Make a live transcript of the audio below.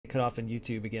cut off on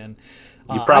YouTube again.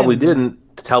 You probably didn't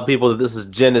tell people that this is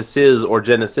Genesis or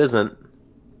Genesisn't.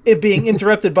 It being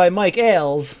interrupted by Mike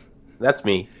Ailes. That's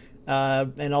me.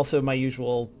 And also my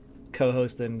usual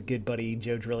co-host and good buddy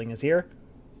Joe Drilling is here.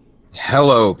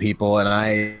 Hello, people, and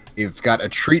I've got a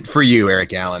treat for you,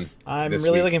 Eric Allen. I'm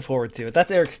really looking forward to it.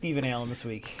 That's Eric Steven Allen this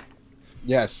week.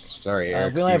 Yes, sorry,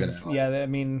 Eric Steven Allen. Yeah, I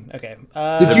mean, okay.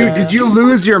 Did you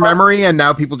lose your memory and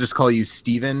now people just call you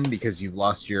Steven because you've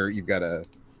got a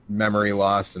memory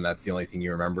loss and that's the only thing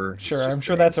you remember? Sure, I'm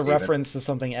sure that's a reference to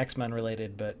something X-Men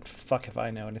related, but fuck if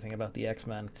I know anything about the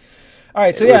X-Men. All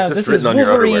right, so yeah, this is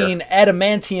Wolverine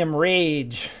Adamantium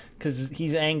Rage because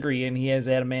he's angry and he has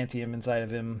adamantium inside of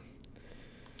him.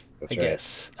 That's I right.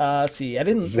 guess. Let's see. I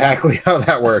didn't exactly how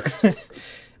that works.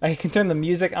 I can turn the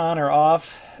music on or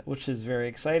off, which is very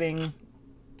exciting.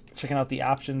 Checking out the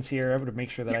options here. I would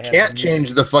make sure that I can't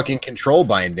change the fucking control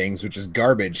bindings, which is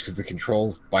garbage because the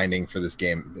control binding for this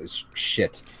game is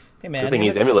shit. Hey man, good thing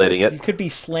he's emulating it. You could be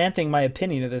slanting my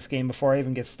opinion of this game before I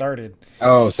even get started.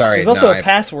 Oh, sorry. There's also a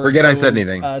password. Forget I said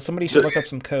anything. Somebody should look up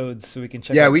some codes so we can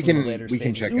check. Yeah, out we some can. Later We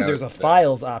can check out. out. There's a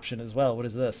files option as well. What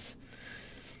is this?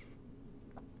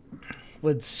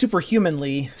 With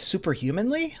superhumanly,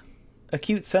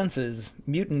 acute senses,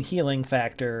 mutant healing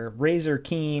factor, razor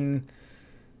keen.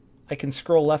 I can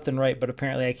scroll left and right, but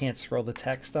apparently I can't scroll the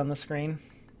text on the screen.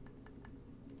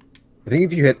 I think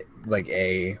if you hit like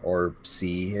A or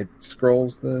C, it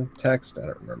scrolls the text. I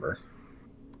don't remember.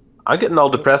 I'm getting all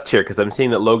depressed here because I'm seeing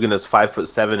that Logan is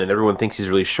 5'7" and everyone thinks he's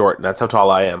really short, and that's how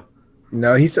tall I am.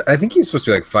 No, I think he's supposed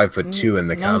to be like 5'2" in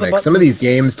the comics. Some of these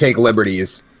games take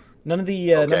liberties. None of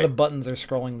the buttons are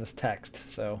scrolling this text,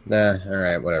 so. Nah, all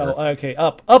right, whatever. Oh, okay,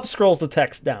 up scrolls the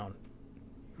text down.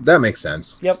 That makes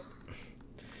sense. Yep.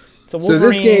 So Wolverine,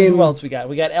 this game, who else we got?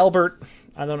 We got Albert.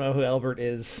 I don't know who Albert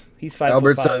is. He's 5'5".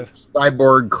 Albert's a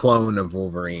cyborg clone of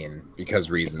Wolverine because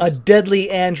reasons. A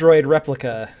deadly android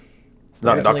replica. It's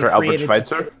not Dr. Albert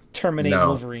Schweitzer? Terminate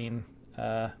Wolverine.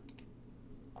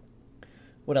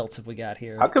 What else have we got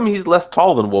here? How come he's less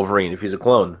tall than Wolverine if he's a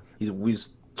clone? He's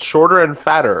shorter and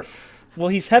fatter. Well,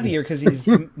 he's heavier because he's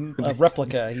a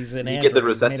replica. He's an android. You get the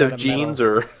recessive genes,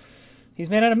 or he's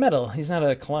made out of metal. He's not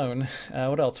a clone.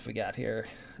 What else have we got here?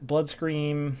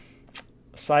 Bloodscream,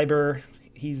 Cyber.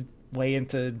 He's way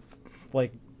into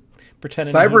like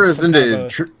pretending. Cyber is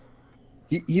into.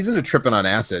 He's into tripping on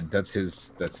acid. That's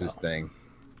his thing.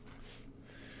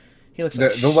 He looks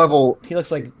like the level. He looks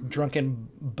like drunken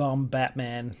bum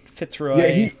Batman.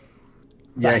 Fitzroy.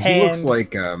 Yeah, he looks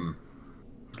like.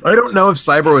 I don't know if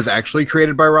Cyber was actually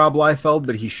created by Rob Liefeld,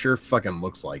 but he sure fucking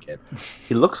looks like it.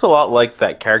 He looks a lot like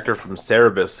that character from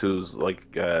Cerebus, who's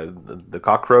like the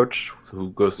cockroach who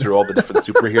goes through all the different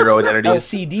superhero identities.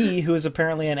 LCD, who is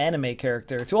apparently an anime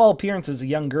character. To all appearances, a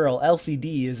young girl.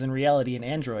 LCD is in reality an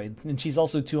android, and she's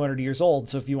also 200 years old,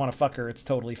 so if you want to fuck her, it's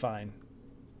totally fine.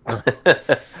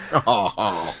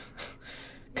 Oh.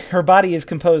 Her body is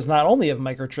composed not only of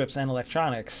microchips and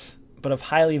electronics, but of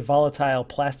highly volatile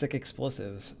plastic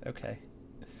explosives. Okay.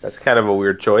 That's kind of a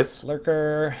weird choice.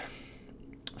 Lurker.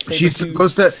 She's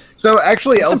supposed to... So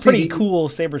actually, LCD... Some pretty cool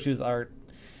Sabretooth art.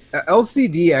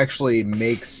 LCD actually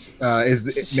makes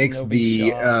the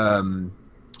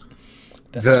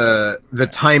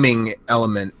timing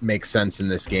element makes sense in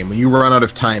this game. When you run out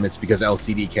of time, it's because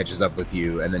LCD catches up with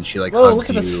you, and then she like hugs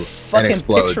you and explodes. Look at this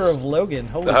fucking picture of Logan.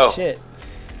 Holy shit.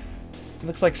 It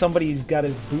looks like somebody's got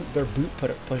their boot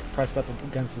pressed up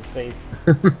against his face.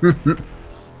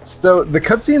 So the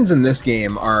cutscenes in this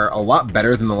game are a lot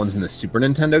better than the ones in the Super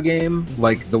Nintendo game.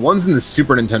 Like the ones in the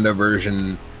Super Nintendo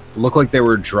version look like they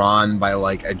were drawn by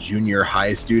like a junior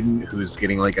high student who's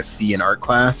getting like a C in art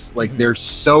class. Like they're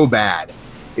so bad,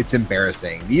 it's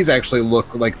embarrassing. These actually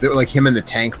look like they're like him in the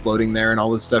tank floating there and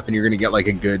all this stuff, and you're gonna get like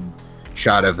a good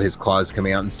shot of his claws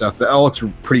coming out and stuff. That all looks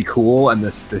pretty cool. And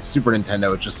the Super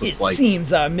Nintendo, it just looks like... It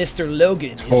seems our Mr.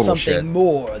 Logan is something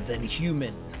more than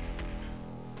human.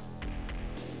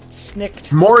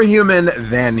 Snicked. More human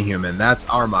than human. That's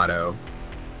our motto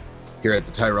here at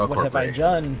the Tyrell Corporation. What have I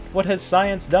done? What has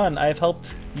science done? I have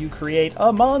helped you create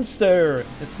a monster.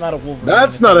 It's not a Wolverine.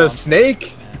 That's not a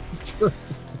snake.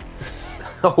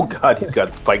 Oh god, he's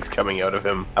got spikes coming out of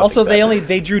him. Also,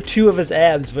 they drew 2 of his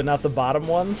abs, but not the bottom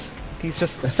ones. He's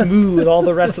just smooth all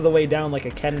the rest of the way down like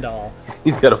a Ken doll.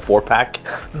 He's got a 4-pack.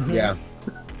 Yeah.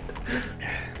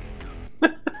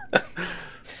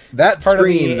 That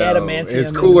screen though,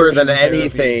 is cooler than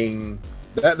anything.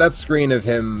 That screen of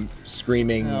him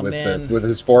screaming with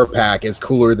his 4-pack is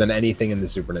cooler than anything in the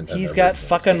Super Nintendo. He's got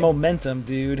fucking momentum,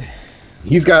 dude.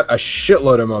 He's got a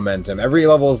shitload of momentum. Every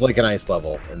level is like an ice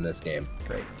level in this game.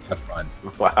 Great. Have fun.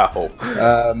 Wow.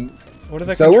 What are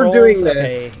the so controls? we're doing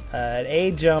okay, this.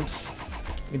 A jumps.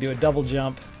 You can do a double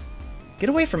jump. Get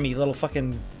away from me, little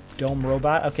fucking dome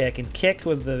robot. Okay, I can kick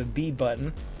with the B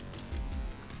button.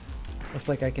 Looks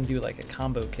like I can do like a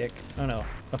combo kick. Oh no.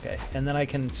 Okay, and then I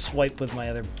can swipe with my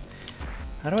other.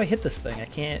 How do I hit this thing? I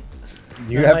can't.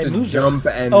 You have to jump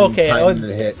and time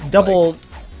the hit. Double. Like...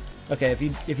 Okay, if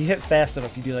you hit fast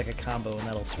enough, you do like a combo and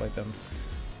that'll swipe him.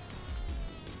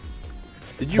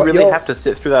 Did you really have to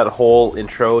sit through that whole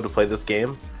intro to play this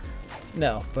game?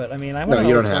 No, but I mean, I want to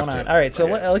know what's going on. All right, so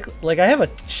like I have a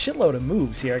shitload of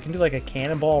moves here. I can do like a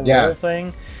cannonball roll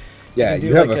thing. Yeah,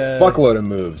 you have a fuckload of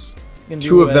moves.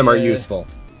 Two of them are useful.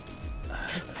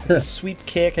 A sweep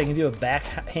kick. I can do a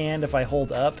backhand if I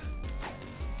hold up.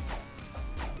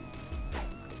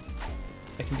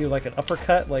 I can do like an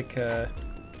uppercut, like.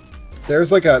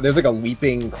 There's like a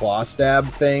leaping claw stab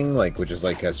thing, like which is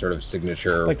like a sort of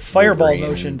signature. Like fireball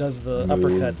motion does the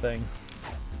uppercut thing.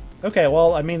 Okay,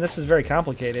 well, I mean, this is very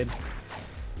complicated.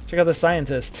 Check out the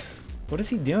scientist. What is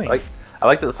he doing? I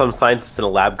like that some scientist in a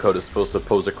lab coat is supposed to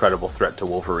pose a credible threat to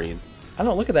Wolverine. I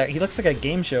don't look at that. He looks like a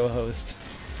game show host.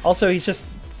 Also, he's just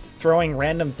throwing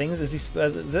random things.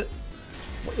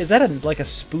 Is that like a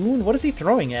spoon? What is he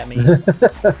throwing at me?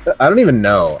 I don't even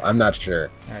know. I'm not sure.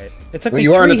 All right, it took me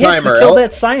 3 hits to kill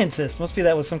that scientist. Must be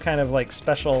that was some kind of like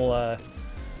special.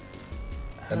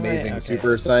 Amazing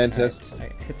super scientist. All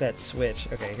right, hit that switch.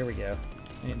 Okay, here we go.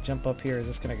 Jump up here. Is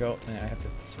this gonna go? No, I have to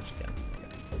switch again.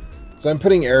 Okay. So I'm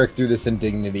putting Eric through this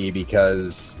indignity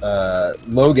because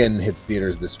Logan hits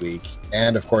theaters this week,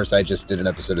 and of course I just did an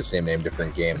episode of Same Name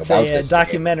Different Game about this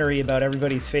documentary about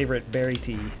everybody's favorite berry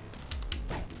tea.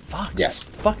 Fuck. Yes.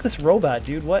 Fuck this robot,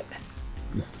 dude. What?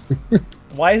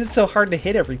 Why is it so hard to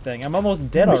hit everything? I'm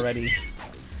almost dead already.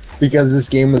 Because this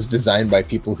game was designed by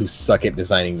people who suck at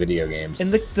designing video games.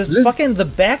 And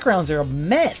the backgrounds are a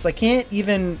mess. I can't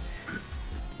even,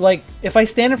 like, if I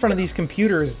stand in front of these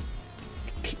computers,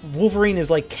 Wolverine is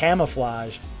like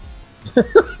camouflage.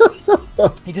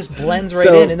 He just blends right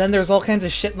in, and then there's all kinds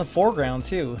of shit in the foreground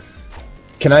too.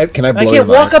 Can I blow your mind? I can't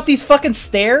walk up these fucking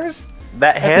stairs.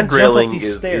 That hand railing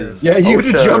is yeah, you have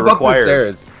to jump required. up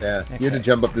the stairs. Yeah, okay. You have to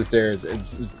jump up the stairs.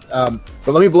 It's but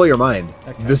let me blow your mind.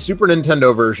 Okay. The Super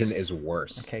Nintendo version is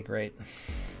worse. Okay, great.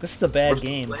 This is a bad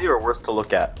game. Worse to play or worse to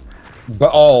look at?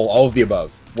 But all of the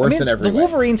above. Worse in every way. The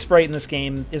Wolverine sprite in this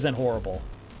game isn't horrible.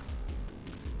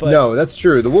 But no, that's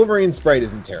true. The Wolverine sprite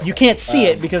isn't terrible. You can't see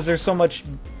it because there's so much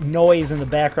noise in the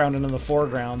background and in the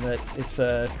foreground that it's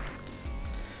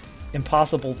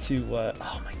impossible to.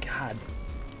 Oh my god.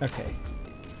 Okay.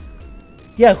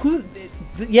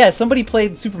 Yeah, somebody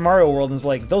played Super Mario World and was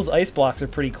like, those ice blocks are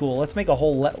pretty cool. Let's make a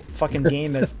whole fucking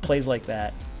game that plays like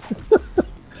that.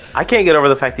 I can't get over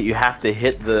the fact that you have to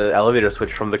hit the elevator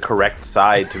switch from the correct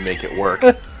side to make it work.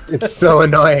 It's so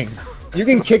annoying. You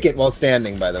can kick it while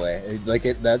standing, by the way. Like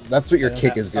that's what your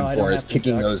kick is good for, is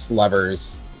kicking those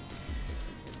levers.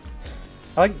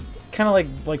 I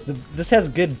like this has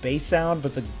good bass sound,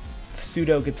 but the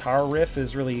pseudo guitar riff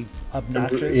is really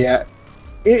obnoxious. Yeah,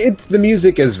 the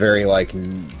music is very like,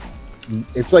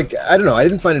 it's like, I don't know, I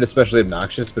didn't find it especially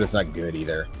obnoxious, but it's not good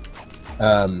either.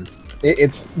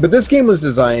 But this game was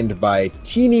designed by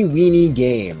Teeny Weeny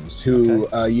Games, who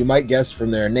you might guess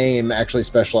from their name actually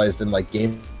specialized in like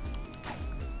game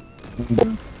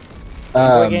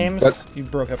games. But you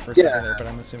broke up for a second there, but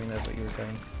I'm assuming that's what you were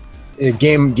saying.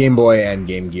 Game Boy and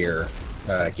Game Gear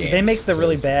games. Did they make the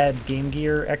really bad Game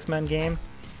Gear X-Men game?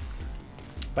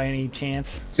 By any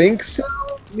chance? Think so.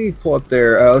 Let me pull up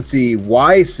there. Let's see.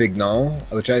 Y Signal,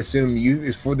 which I assume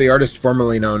is for the artist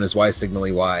formerly known as Y Signal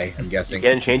EY. I'm guessing. You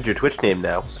can change your Twitch name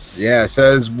now. Yeah, it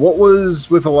says what was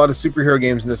with a lot of superhero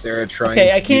games in this era trying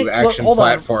to do action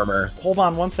platformer. Hold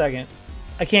on 1 second.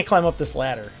 I can't climb up this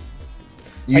ladder.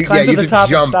 I climbed to the top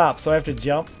and stop, so I have to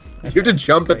jump. You have to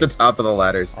jump at the top of the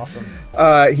ladders. Awesome.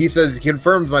 He says he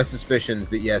confirmed my suspicions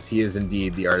that yes, he is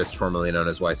indeed the artist formerly known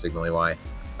as Y Signal EY.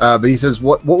 But he says,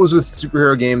 what was with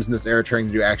superhero games in this era trying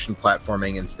to do action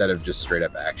platforming instead of just straight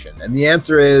up action? And the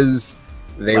answer is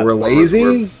they were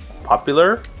lazy.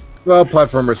 Popular? Well,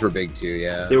 platformers were big too,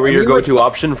 yeah. They were your go-to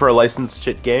option for a licensed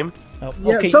shit game? Oh,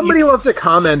 yeah, okay, somebody left a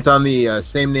comment on the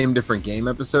Same Name Different Game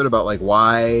episode about like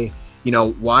why,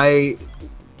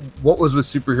 what was with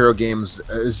superhero games,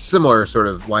 a similar sort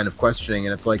of line of questioning,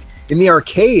 and it's like, in the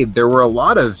arcade, there were a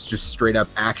lot of just straight up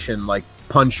action, like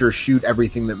punch or shoot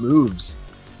everything that moves.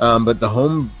 But the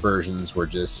home versions were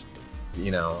just,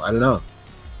 I don't know.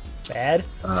 Bad?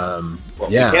 Well,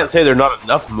 yeah. You can't say there are not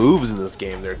enough moves in this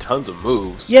game. There are tons of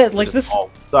moves. Yeah, like this. All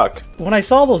stuck. When I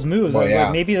saw those moves, I was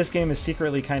like, maybe this game is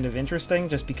secretly kind of interesting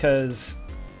just because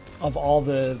of all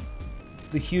the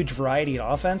the huge variety in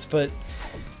offense, but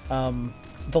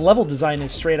the level design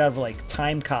is straight out of like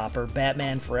Time Cop or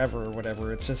Batman Forever or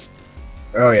whatever. It's just,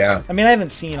 oh yeah. I mean, I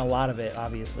haven't seen a lot of it,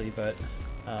 obviously, but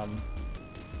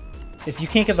if you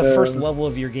can't get the first level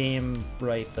of your game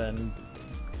right, then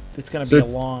it's gonna be a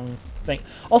long thing.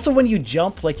 Also, when you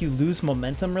jump, like, you lose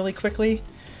momentum really quickly,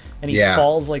 and he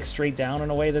falls like straight down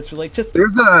in a way that's really just.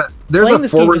 There's a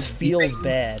this game just feels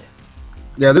bad.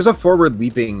 Yeah, there's a forward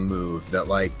leaping move that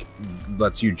like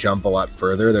lets you jump a lot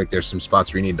further. Like there's some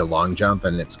spots where you need to long jump,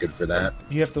 and it's good for that.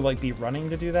 Do you have to like be running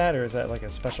to do that, or is that like a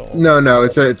special? No,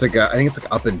 it's like I think it's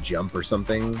like up and jump or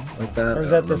something like that. Or is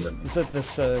that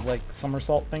this like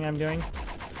somersault thing I'm doing?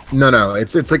 No,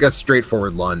 it's like a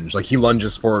straightforward lunge. Like he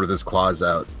lunges forward with his claws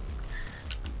out.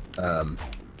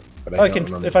 But I can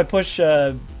remember. If I push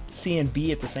C and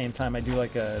B at the same time, I do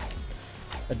like a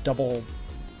double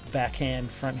backhand,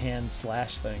 front hand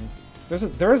slash thing.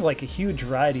 There is like a huge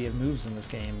variety of moves in this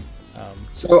game.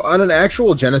 So on an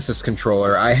actual Genesis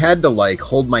controller, I had to like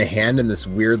hold my hand in this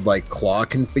weird like claw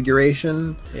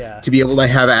configuration to be able to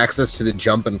have access to the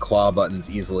jump and claw buttons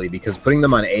easily, because putting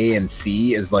them on A and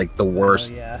C is like the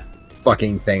worst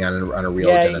fucking thing on a real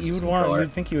Genesis controller.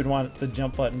 You'd think you would want the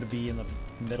jump button to be in the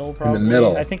middle, probably. In the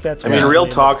middle. I think that's. I mean, real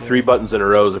talk, 3 buttons in a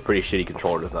row is a pretty shitty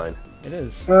controller design. It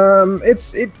is.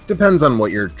 It depends on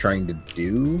what you're trying to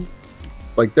do.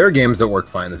 Like, there are games that work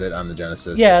fine with it on the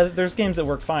Genesis. Yeah, there's games that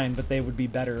work fine, but they would be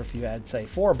better if you had, say,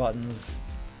 4 buttons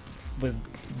with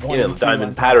one and two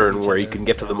diamond pattern where you can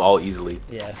get to them all easily.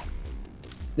 Yeah.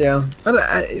 Yeah.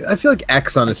 I feel like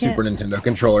X on a Super Nintendo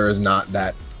controller is not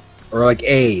that... Or, like,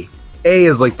 A. A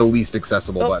is, like, the least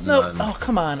accessible button on... Oh,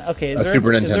 come on. Okay, is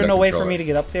there no way for me to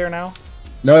get up there now?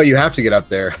 No, you have to get up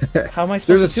there. How am I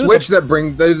supposed to do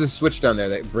There's a switch down there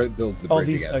that builds the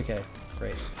bridge again. Okay,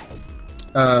 great.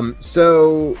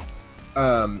 So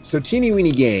Teeny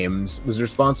Weeny Games was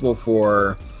responsible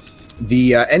for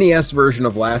the NES version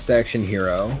of Last Action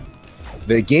Hero,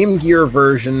 the Game Gear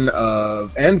version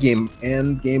of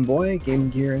Game Boy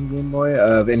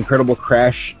of Incredible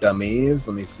Crash Dummies.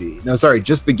 Let me see. No, sorry,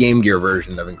 just the Game Gear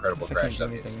version of Incredible Crash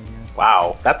Dummies.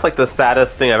 Wow, that's like the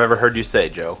saddest thing I've ever heard you say,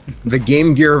 Joe. The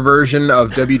Game Gear version of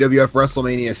WWF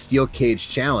WrestleMania Steel Cage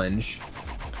Challenge.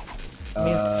 I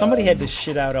mean, somebody had to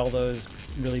shit out all those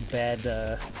really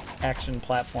bad action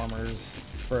platformers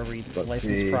for every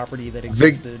licensed property that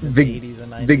existed in the 80s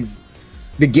and 90s.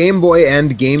 The Game Boy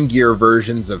and Game Gear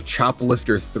versions of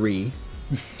Choplifter 3.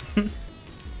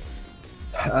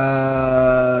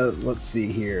 Let's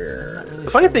see here. The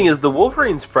funny thing is, the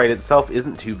Wolverine sprite itself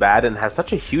isn't too bad and has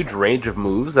such a huge range of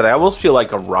moves that I almost feel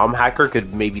like a ROM hacker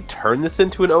could maybe turn this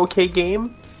into an okay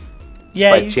game.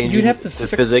 Yeah, by changing the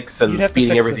physics and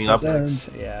speeding everything up.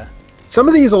 Yeah. Some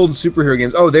of these old superhero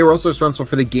games. Oh, they were also responsible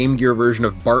for the Game Gear version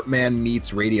of Bartman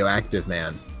meets Radioactive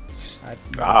Man.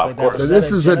 Of course. So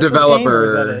this is a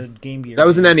developer. That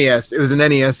was an NES. It was an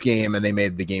NES game, and they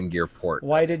made the Game Gear port.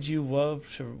 Why did you love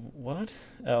to what?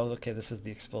 Oh, okay. This is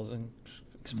the exploding.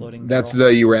 That's the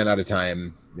you ran out of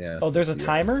time. Yeah. Oh, there's a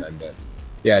timer.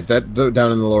 Yeah, that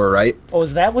down in the lower right. Oh,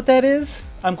 is that what that is?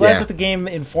 I'm glad that the game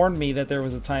informed me that there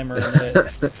was a timer.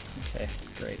 Okay,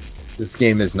 great. This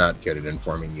game is not good at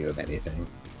informing you of anything.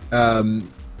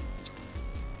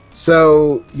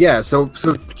 So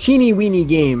Teeny Weeny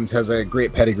Games has a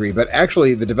great pedigree, but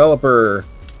actually the developer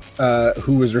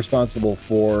who was responsible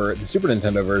for the Super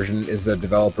Nintendo version is a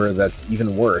developer that's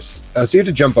even worse. So you have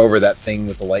to jump over that thing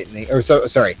with the lightning.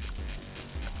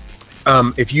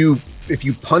 If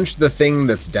you punch the thing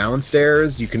that's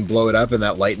downstairs, you can blow it up, and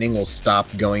that lightning will stop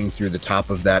going through the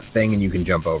top of that thing, and you can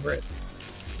jump over it.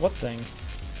 What thing?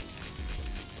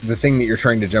 The thing that you're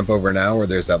trying to jump over now, where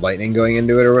there's that lightning going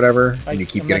into it or whatever, and you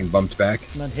keep getting bumped back.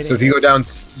 So if you go down,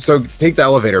 take the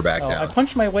elevator back down. I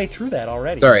punched my way through that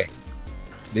already. Sorry.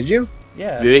 Did you?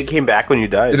 Yeah. Maybe it came back when you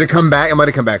died. Did it come back? It might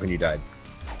have come back when you died.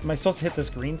 Am I supposed to hit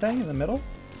this green thing in the middle?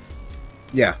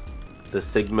 Yeah. The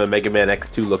Sigma Mega Man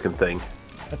X2 looking thing.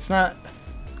 That's not...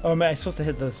 Oh, am I supposed to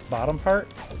hit this bottom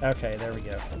part? Okay, there we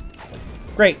go.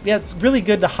 Great. Yeah, it's really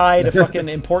good to hide a fucking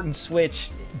important switch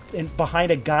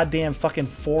behind a goddamn fucking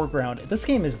foreground. This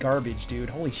game is garbage, dude.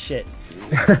 Holy shit.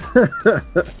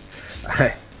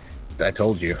 I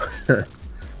told you.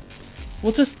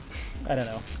 Well, just... I don't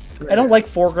know. I don't like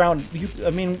foreground... I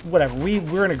mean, whatever.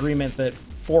 We're in agreement that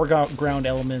foreground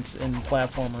elements in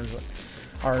platformers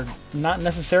are not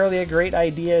necessarily a great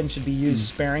idea and should be used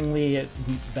sparingly at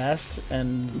best.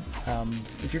 And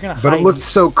if you're gonna hide, but it looked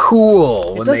so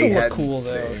cool. It doesn't look cool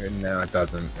though. No, it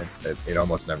doesn't. It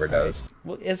almost never does.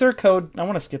 Well, is there a code? I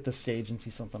want to skip this stage and see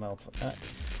something else.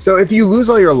 So if you lose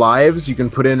all your lives, you can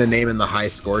put in a name in the high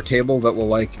score table that will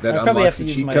that unlocks a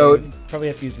cheat code. Probably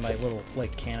have to use my little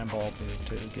cannonball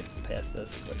to get past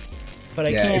this, but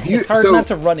I can't. It's hard not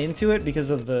to run into it because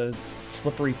of the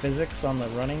slippery physics on the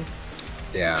running.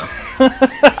 Yeah.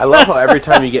 I love how every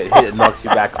time you get hit, it knocks you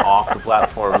back off the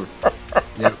platform.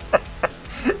 Yep.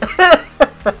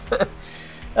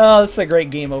 Oh, this is a great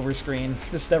game over screen.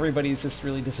 Just everybody's just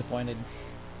really disappointed.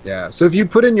 Yeah. So if you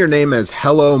put in your name as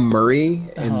Hello Murray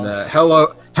in the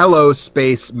hello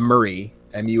space Murray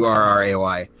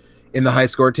Murray in the high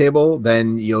score table,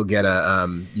 then you'll get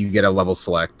a level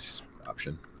select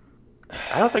option.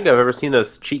 I don't think I've ever seen a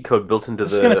cheat code built into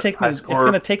the high score. It's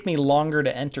gonna take me longer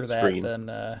to enter that screen. than.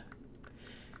 Well,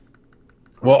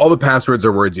 all the passwords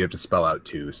are words you have to spell out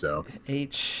too. So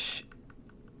H.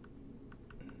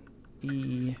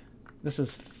 E. This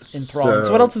is enthralling.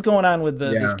 So what else is going on with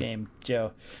this game,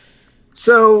 Joe?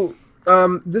 So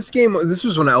this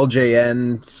was when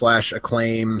LJN /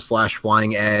 Acclaim /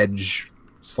 Flying Edge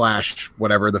 /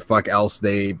 whatever the fuck else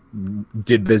they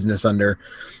did business under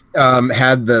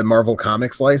had the Marvel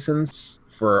Comics license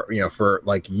for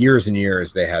like years and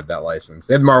years. They had that license.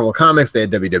 They had Marvel Comics, they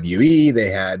had WWE,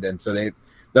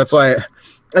 that's why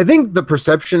I think the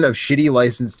perception of shitty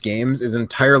licensed games is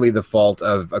entirely the fault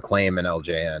of Acclaim and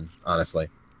LJN, honestly.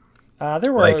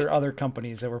 There were other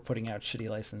companies that were putting out shitty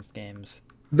licensed games.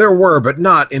 There were, but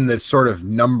not in the sort of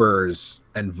numbers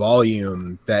and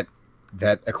volume that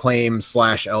Acclaim /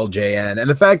 LJN, and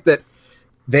the fact that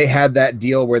they had that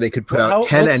deal where they could put out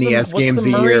 10 NES games a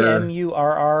year. Murray?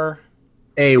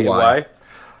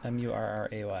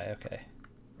 M-U-R-R-A-Y. Okay.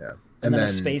 Yeah. And then a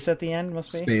space at the end,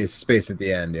 must be? Space at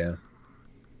the end, yeah.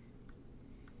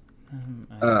 I went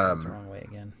the wrong way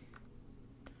again.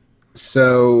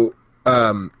 So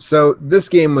this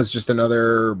game was just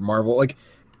another Marvel,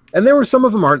 and there were some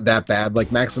of them aren't that bad.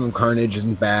 Like Maximum Carnage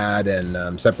isn't bad,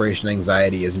 and Separation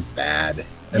Anxiety isn't bad.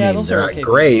 I mean, they're not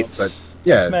great, but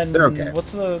yeah, they're okay.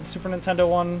 What's the Super Nintendo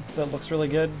one that looks really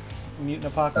good?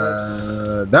 Mutant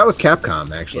Apocalypse? That was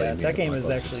Capcom, actually. Yeah, that game is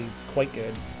actually quite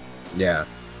good. Yeah.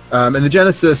 And the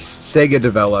Genesis Sega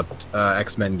developed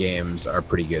X-Men games are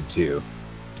pretty good too.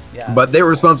 Yeah. But they were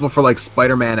responsible for like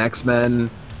Spider-Man X-Men,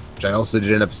 which I also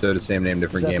did an episode of Same Name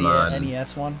Different Game on.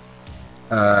 NES one?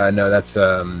 No, that's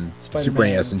Super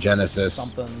NES and Genesis.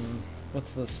 Something.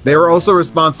 What's the? They were also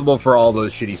responsible for all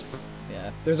those shitty.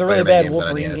 Yeah, there's a really bad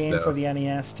Wolverine game for the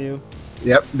NES too.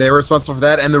 Yep, they were responsible for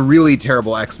that, and the really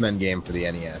terrible X-Men game for the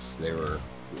NES. They were,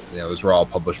 those were all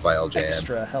published by LJN.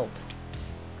 Extra help.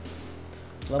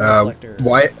 Level selector.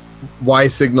 Y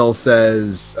Signal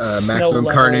says Maximum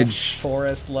level, Carnage.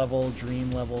 Forest level, Dream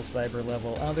level, Cyber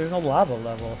level. Oh, there's no lava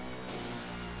level.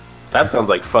 That sounds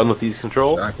like fun with these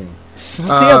controls. Shocking. Let's see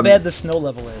how bad the snow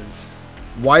level is.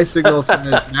 Y Signal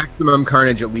says Maximum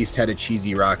Carnage at least had a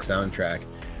cheesy rock soundtrack.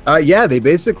 Yeah, they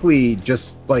basically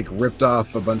just like ripped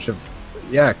off a bunch of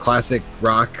classic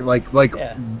rock,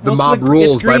 the Mob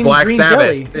Rules by Black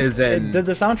Sabbath is in. It did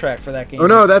the soundtrack for that game. Oh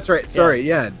no, that's right. Sorry,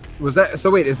 was that?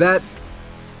 So wait, is that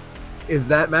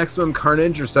Maximum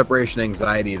Carnage or Separation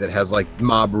Anxiety that has like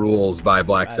Mob Rules by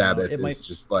Black Sabbath? It's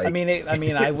just like. I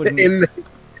mean, I wouldn't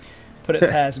put it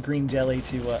past Green Jelly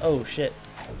to. Oh shit.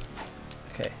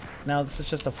 Okay, now this is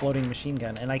just a floating machine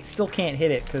gun, and I still can't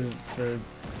hit it because I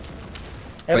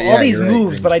have all these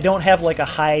moves, but I don't have like a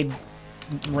high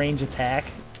range attack.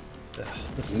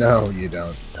 Ugh, you don't.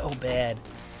 So bad.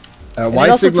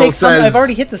 Y Signal says I've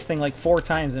already hit this thing like 4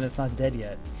 times and it's not dead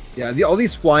yet. Yeah, all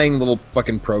these flying little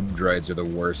fucking probe droids are the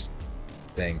worst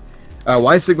thing.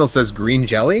 Y Signal says Green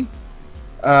Jelly.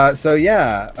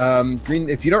 Green.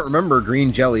 If you don't remember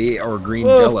Green Jelly or Green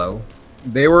Jello,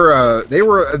 they were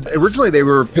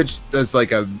originally pitched as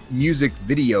like a music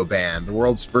video band, the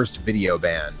world's first video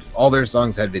band. All their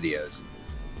songs had videos.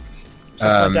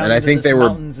 And I think they were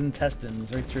mountains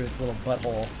intestines right through its little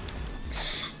butthole.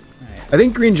 I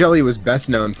think Green Jelly was best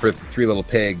known for Three Little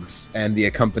Pigs and the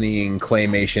accompanying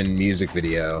claymation music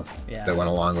video that went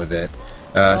along with it.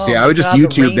 I would just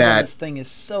YouTube that. This thing is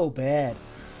so bad.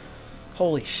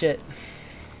 Holy shit.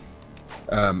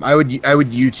 I would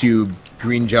YouTube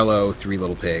Green Jello Three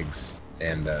Little Pigs,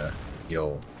 and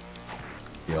you'll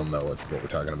know what we're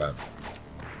talking about.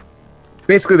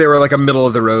 Basically, they were like a middle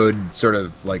of the road sort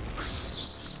of like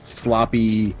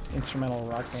sloppy instrumental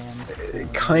rock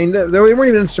band. Kind of. They weren't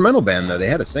even an instrumental band though. They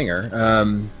had a singer.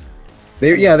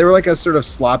 They were like a sort of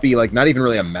sloppy, like not even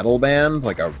really a metal band,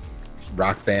 like a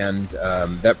rock band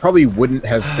that probably wouldn't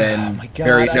have been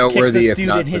very noteworthy if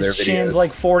not for their videos. Shins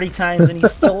like 40 times and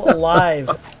he's still alive.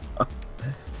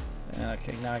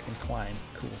 Okay, now I can climb.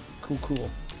 Cool.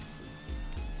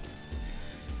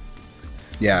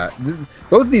 Yeah,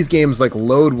 both of these games like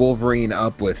load Wolverine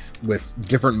up with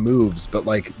different moves, but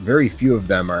like very few of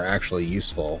them are actually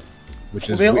useful. Which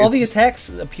is all the attacks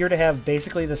appear to have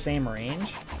basically the same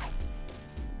range.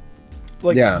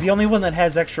 Like the only one that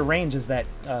has extra range is that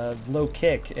low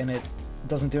kick, and it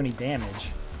doesn't do any damage.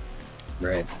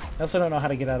 Right. I also don't know how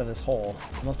to get out of this hole.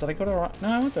 Unless did I go to the wrong? No,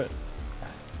 I went to.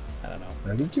 I don't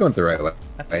know. I think you went the right way.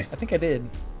 I think I did,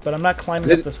 but I'm not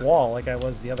climbing up this wall like I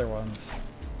was the other ones.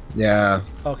 Yeah.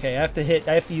 Okay, I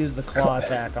have to use the claw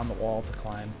attack on the wall to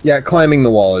climb. Yeah, climbing the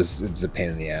wall it's a pain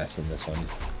in the ass in this one.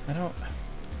 I don't.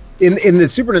 In the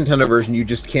Super Nintendo version, you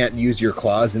just can't use your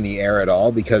claws in the air at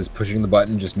all because pushing the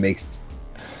button just makes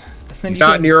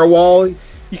near a wall.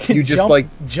 You just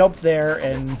jump there,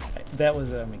 and that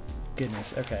was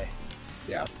goodness. Okay.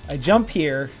 Yeah. I jump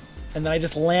here, and then I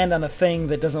just land on a thing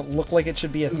that doesn't look like it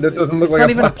should be a. That doesn't look like it's not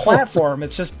even platform. a platform.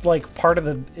 It's just like part of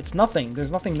the. It's nothing.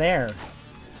 There's nothing there.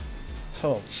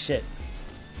 Oh shit!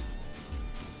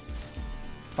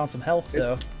 Found some health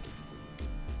though.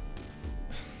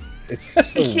 It's so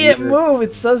I can't weird. move.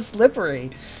 It's so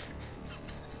slippery.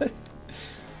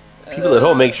 People at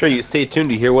home, make sure you stay tuned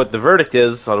to hear what the verdict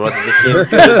is on what this game is.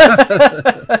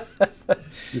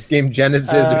 This game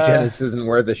Genesis or Genesis isn't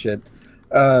worth a shit.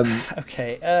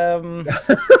 Okay. Oh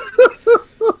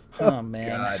man.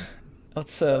 God.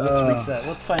 Let's reset.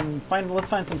 Let's find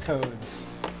some codes.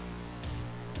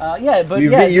 Yeah, but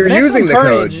you're using the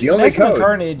code. The only Maximum code.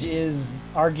 Carnage is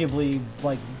arguably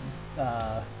like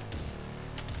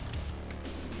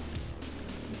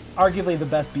arguably the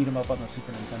best beat 'em up on the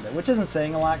Super Nintendo, which isn't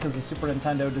saying a lot because the Super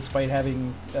Nintendo, despite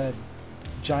having a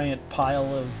giant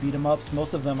pile of beat 'em ups,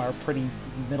 most of them are pretty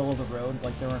middle of the road.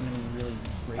 Like there aren't any really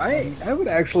great ones. I would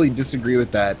actually disagree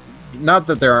with that. Not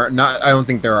that there are not. I don't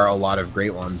think there are a lot of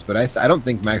great ones, but I don't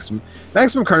think Maximum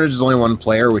Carnage is only one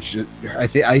player, which I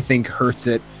think hurts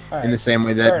it in the same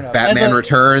way that Batman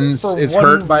Returns is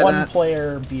hurt by that. One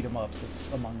player beat 'em ups, it's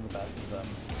among the best of them.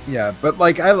 Yeah, but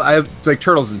like I like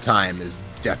Turtles in Time is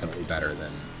definitely better than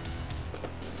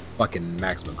fucking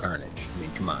Maximum Carnage. I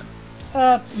mean, come on.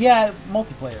 Yeah,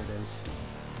 multiplayer it is.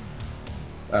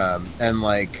 And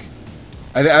like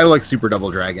I like Super Double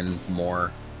Dragon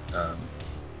more.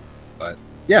 But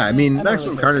yeah, I mean,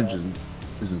 Maximum Carnage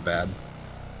isn't bad.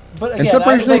 But again, and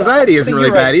Separation Anxiety isn't really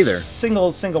bad either.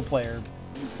 Single player,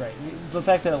 right? The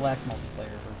fact that it lacks multiplayer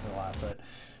hurts a lot, but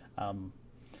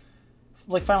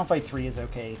like Final Fight 3 is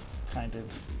okay, kind of.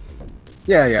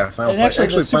 Yeah. Final Fight. Actually,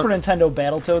 the Super Nintendo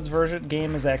Battletoads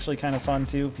game is actually kind of fun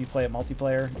too if you play it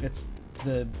multiplaner.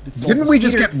 Didn't we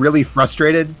just get really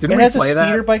frustrated? Didn't we play that? It has a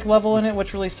speeder bike level in it,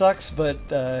 which really sucks, but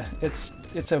it's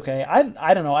okay.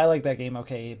 I don't know. I like that game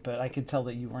okay, but I could tell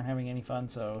that you weren't having any fun,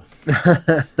 so we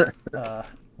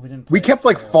didn't. We kept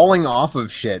like falling off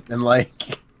of shit and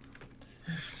like,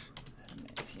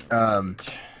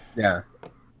 yeah.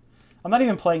 I'm not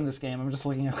even playing this game. I'm just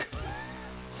looking at.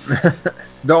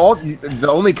 The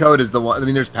only code is the one. I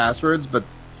mean, there's passwords, but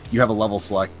you have a level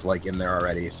select like in there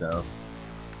already, so.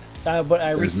 But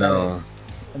I there's reset no. it,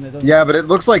 and it Yeah, but it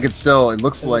looks like it's still. It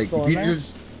looks is like it still if in you there?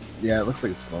 just. Yeah, it looks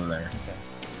like it's still in there. Okay.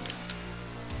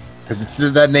 Because it's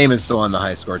that name is still on the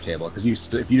high score table. Because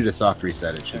if you did a soft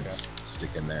reset, it should stick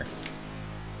in there.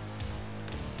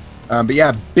 But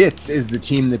yeah, Bits is the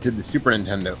team that did the Super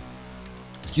Nintendo.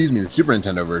 Excuse me, the Super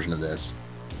Nintendo version of this.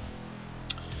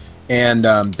 And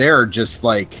they're just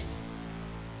like.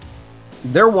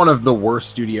 They're one of the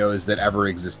worst studios that ever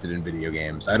existed in video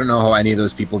games. I don't know how any of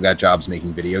those people got jobs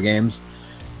making video games,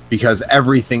 because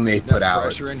everything they put out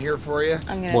pressure in here for you.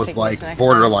 was like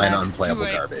borderline unplayable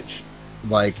garbage.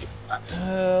 Like,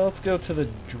 let's go to the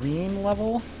dream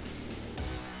level.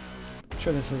 I'm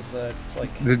sure this is it's like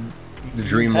the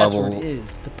dream level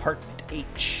is Department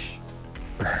H.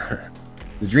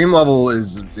 The dream level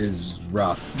is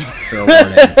rough.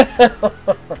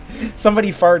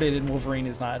 Somebody farted and Wolverine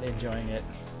is not enjoying it.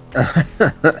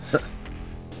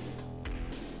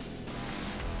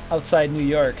 Outside New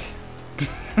York.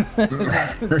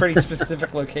 Pretty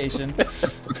specific location.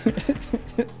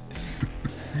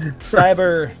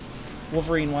 Cyber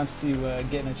Wolverine wants to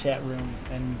get in a chat room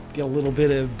and get a little bit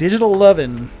of digital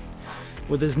lovin'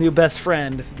 with his new best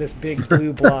friend, this big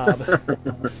blue blob.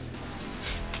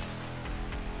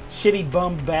 Shitty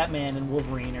bum Batman and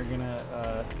Wolverine are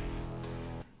gonna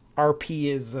RP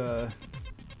is I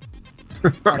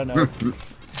don't know,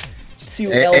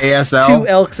 two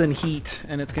elks in heat,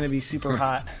 and it's gonna be super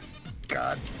hot.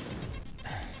 God.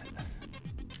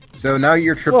 So now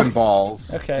you're tripping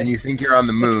balls, okay. and you think you're on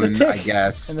the moon, the I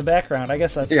guess. In the background. I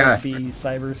guess that's supposed to be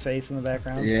Cyber's face in the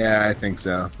background. Yeah, I think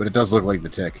so. But it does look like the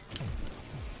tick.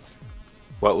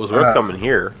 Well, it was worth coming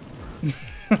here.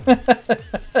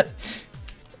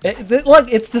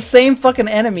 Look, it's the same fucking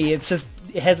enemy. It's just,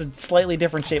 it has a slightly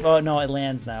different shape. Oh, no, it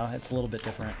lands now. It's a little bit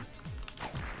different.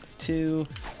 2,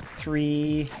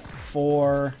 3,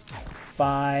 4,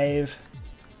 5,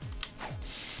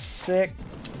 6,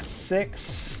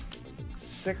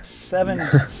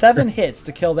 7 hits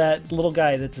to kill that little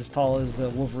guy that's as tall as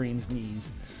Wolverine's knees.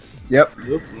 Yep.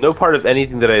 No part of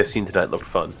anything that I have seen tonight looked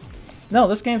fun. No,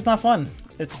 this game's not fun.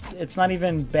 It's not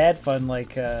even bad fun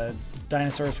like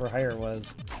Dinosaurs for Hire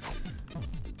was.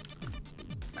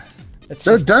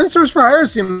 Does Dinosaurs for Hire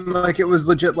seem like it was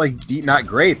legit, like not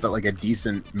great, but like a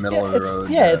decent middle of the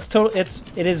road? Yeah,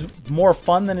 it is more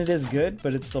fun than it is good,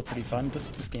 but it's still pretty fun.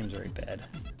 This game's very bad.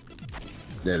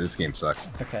 Yeah, this game sucks.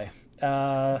 Okay.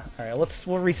 All right.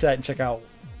 We'll reset and check out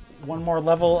one more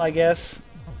level, I guess.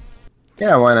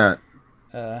 Yeah, why not?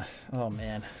 Oh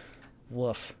man,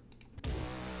 woof.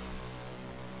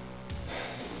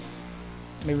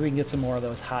 Maybe we can get some more of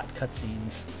those hot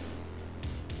cutscenes.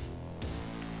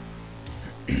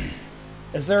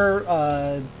 Is there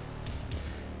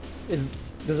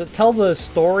does it tell the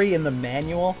story in the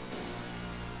manual?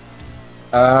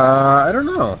 I don't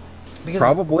know. Because,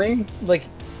 probably. Like,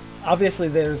 obviously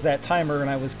there's that timer, and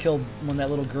I was killed when that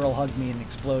little girl hugged me and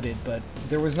exploded. But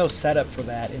there was no setup for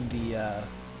that in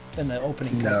the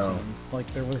opening cutscene. Like,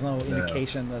 there was no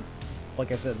indication that,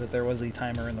 like I said, that there was a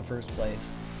timer in the first place.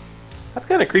 That's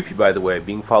kind of creepy, by the way,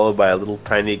 being followed by a little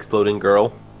tiny exploding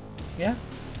girl. Yeah.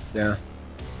 Yeah.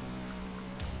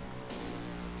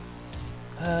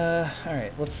 All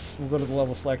right. We'll go to the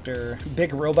level selector.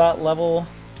 Big robot level,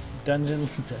 dungeon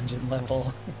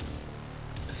level.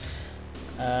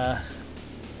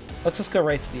 Let's just go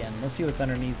right to the end. Let's see what's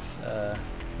underneath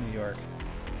New York.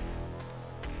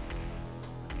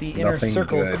 The inner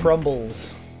circle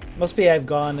crumbles. Must be I've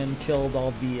gone and killed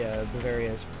all the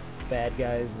various bad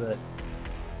guys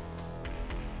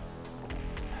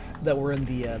that were in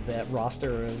that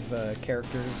roster of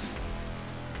characters.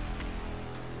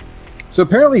 So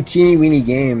apparently Teeny Weeny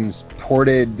Games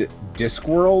ported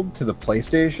Discworld to the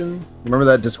PlayStation. Remember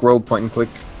that Discworld point-and-click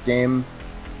game?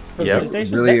 For the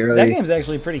PlayStation? That game's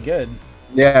actually pretty good.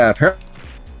 Yeah, apparently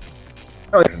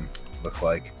looks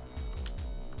like.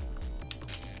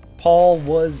 Paul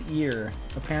was ear.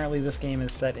 Apparently this game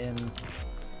is set in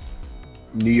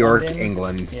New York, London.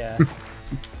 England. Yeah.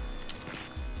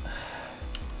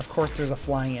 Of course there's a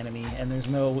flying enemy, and there's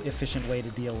no efficient way to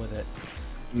deal with it.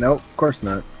 Nope, of course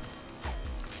not.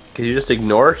 Can you just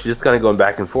ignore? She's just kind of going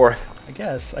back and forth. I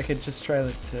guess. I could just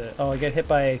try to... Oh, I got hit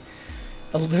by...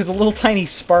 There's a little tiny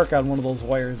spark on one of those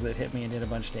wires that hit me and did a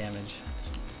bunch of damage.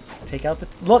 Take out the...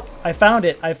 Look! I found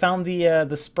it! I found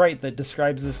the sprite that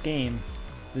describes this game.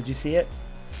 Did you see it?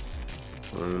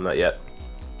 Not yet.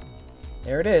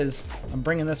 There it is. I'm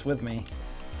bringing this with me.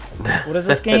 What is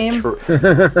this game?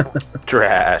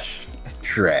 Trash.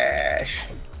 Trash.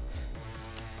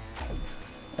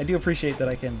 I do appreciate that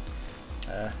I can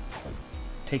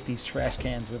take these trash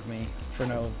cans with me for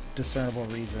no discernible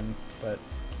reason, but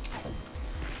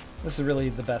this is really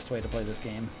the best way to play this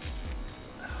game.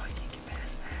 Oh, I can't get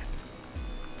past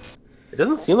that. It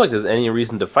doesn't seem like there's any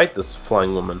reason to fight this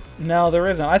flying woman. No, there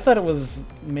isn't. I thought it was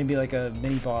maybe like a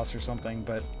mini-boss or something,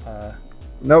 but...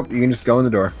 Nope, you can just go in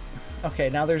the door. Okay,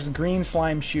 now there's green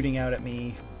slime shooting out at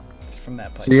me from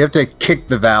that pipe. So you have to kick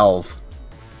the valve.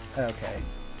 Okay.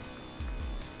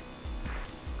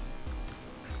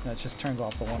 No, it just turns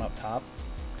off the one up top.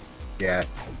 Yeah.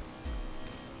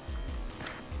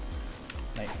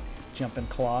 Like, jump and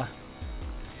claw.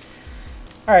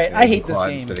 Alright, I hate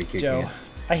this game, Joe.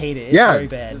 I hate it. It's very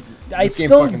bad. I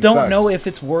still don't know if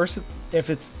it's worse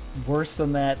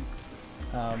than that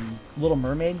Little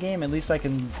Mermaid game. At least I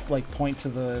can like point to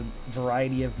the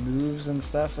variety of moves and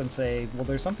stuff and say, well,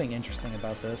 there's something interesting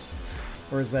about this.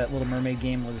 Whereas that Little Mermaid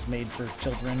game was made for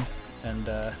children and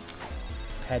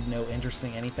had no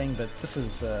interesting anything. But this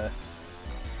is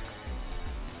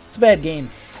it's a bad game.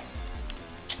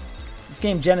 This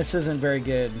game Genesisn't very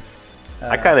good.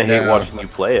 I kind of hate watching you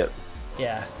play it.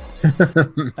 Yeah.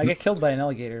 I get killed by an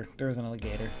alligator. There was an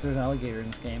alligator. There's an alligator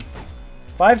in this game.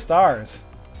 5 stars.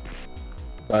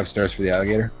 5 stars for the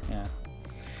alligator. Yeah.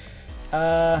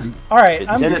 All right.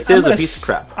 Genesis is a piece of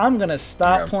crap. I'm gonna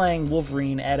stop playing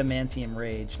Wolverine Adamantium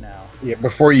Rage now. Yeah,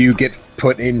 before you get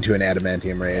put into an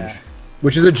Adamantium Rage, Yeah.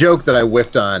 which is a joke that I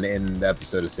whiffed on in the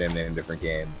episode of Same Name Different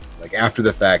Game. Like after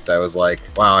the fact, I was like,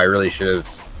 "Wow, I really should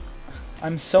have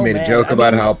I'm so made mad. a joke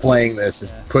about how playing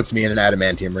this puts me in an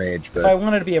adamantium rage. But if I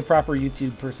wanted to be a proper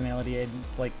YouTube personality, I'd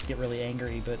like get really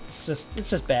angry. But it's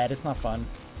just bad. It's not fun.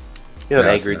 You're not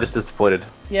angry, just disappointed.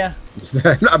 Yeah.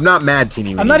 I'm not mad,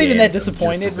 teeny. I'm not even that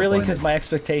disappointed, really, because my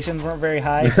expectations weren't very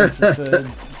high since it's a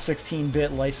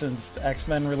 16-bit licensed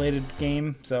X-Men related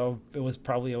game, so it was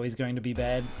probably always going to be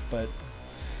bad. But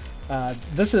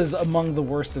this is among the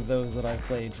worst of those that I've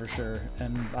played for sure,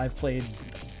 and I've played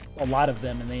a lot of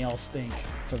them, and they all stink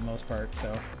for the most part.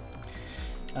 So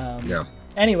yeah.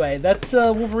 Anyway, that's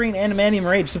Wolverine Adamantium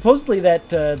Rage. Supposedly that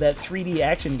 3D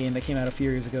action game that came out a few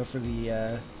years ago for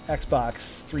the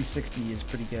Xbox 360 is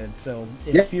pretty good. So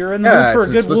if you're in the mood for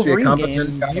a good Wolverine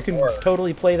game, you can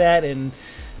totally play that, and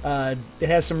it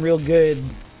has some real good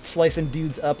slicing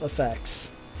dudes up effects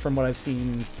from what I've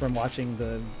seen from watching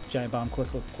the Giant Bomb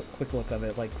quick look of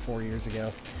it like 4 years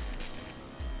ago.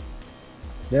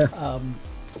 Yeah.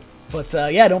 But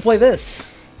yeah, don't play this.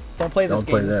 Don't play this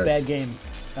game. It's a bad game.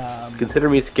 Consider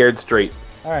me scared straight.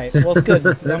 All right. Well, it's good.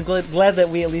 I'm glad that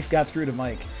we at least got through to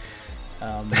Mike.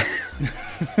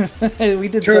 We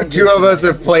did. Two of us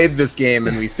have played this game,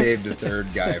 and we saved a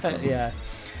third guy from him.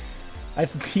 Yeah.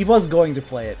 He was going to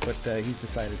play it, but he's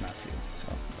decided not to.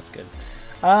 So that's good.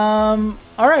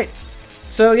 All right.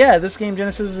 So yeah, this game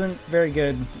Genesisn't very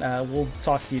good. We'll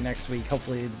talk to you next week.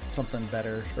 Hopefully something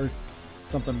better or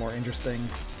something more interesting.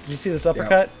 Did you see this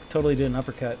uppercut? Yep. Totally did an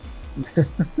uppercut.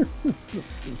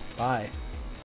 Bye.